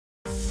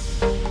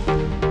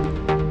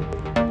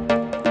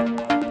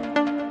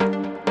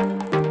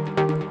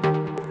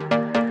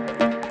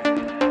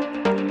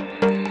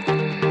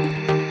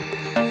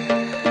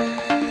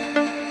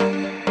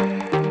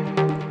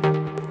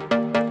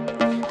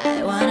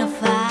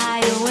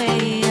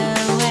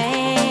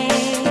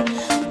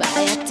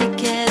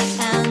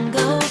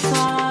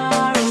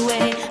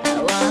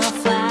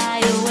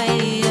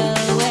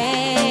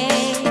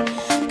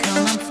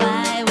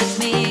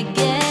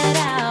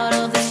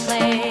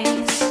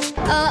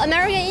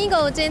American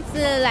Eagle 这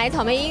次来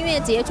草莓音乐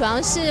节，主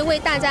要是为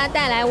大家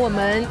带来我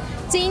们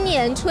今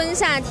年春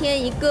夏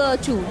天一个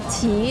主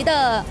题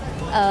的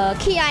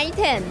key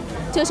item，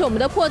 就是我们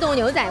的破洞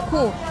牛仔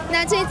裤。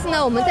那这次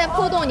呢，我们在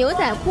破洞牛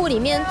仔裤里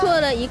面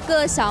做了一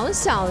个小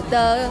小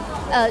的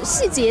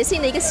细节性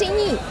的一个心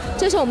意，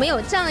就是我们有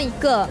这样一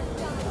个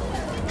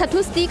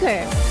tattoo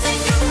sticker。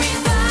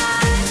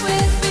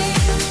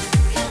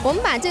 我们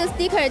把这个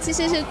sticker 其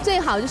实是最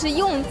好就是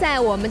用在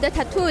我们的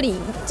tattoo 里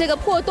这个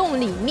破洞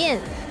里面，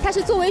它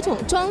是作为一种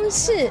装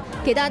饰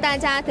给到大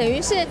家，等于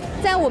是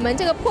在我们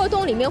这个破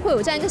洞里面会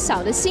有这样一个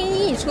小的心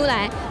意出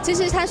来。其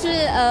实它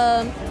是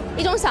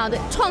一种小的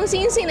创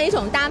新性的一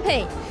种搭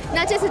配。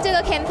那这次这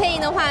个 campaign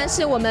的话，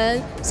是我们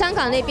香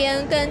港那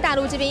边跟大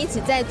陆这边一起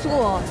在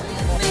做。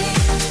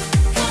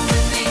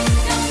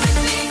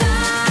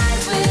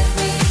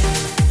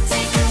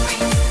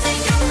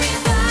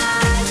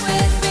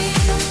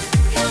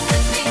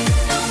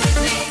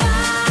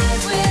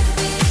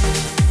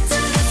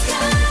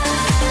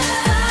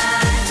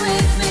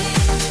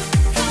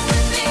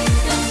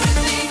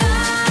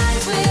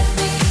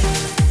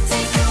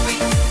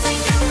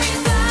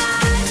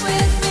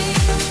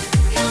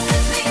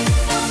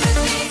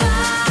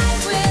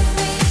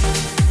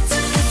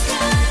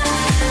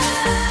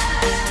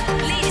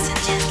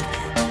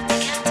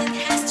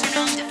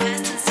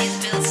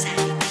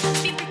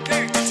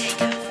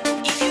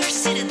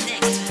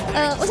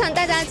 我想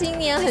大家今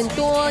年很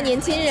多年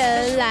轻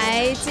人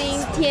来今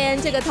天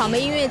这个草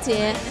莓音乐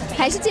节，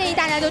还是建议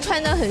大家就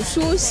穿得很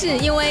舒适，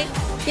因为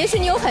也许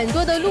你有很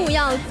多的路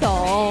要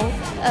走，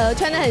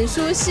穿得很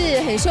舒适、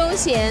很休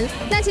闲。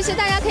那其实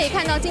大家可以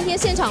看到，今天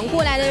现场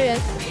过来的人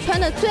穿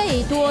的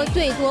最多，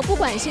不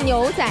管是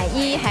牛仔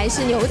衣还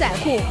是牛仔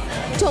裤，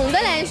总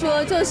的来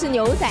说就是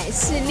牛仔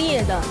系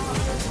列的。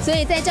所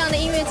以在这样的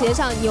音乐节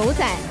上，牛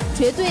仔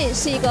绝对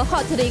是一个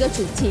hot 的一个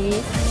主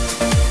题。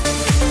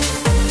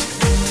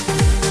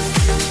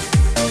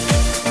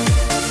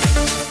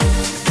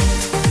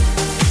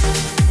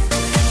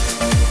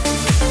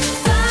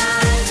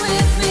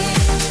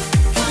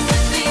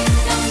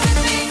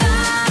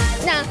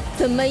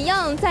 怎么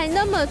样在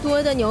那么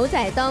多的牛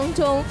仔当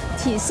中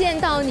体现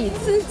到你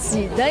自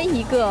己的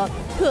一个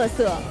特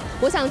色？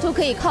我想就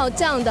可以靠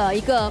这样的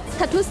一个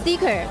tattoo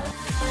sticker，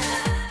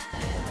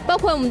 包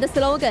括我们的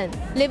slogan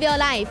 "Live Your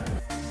Life"，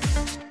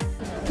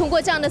 通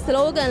过这样的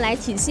slogan 来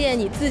体现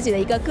你自己的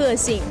一个个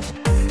性。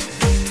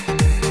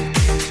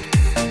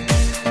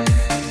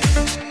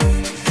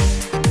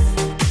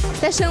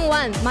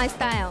FashionOne My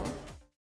Style。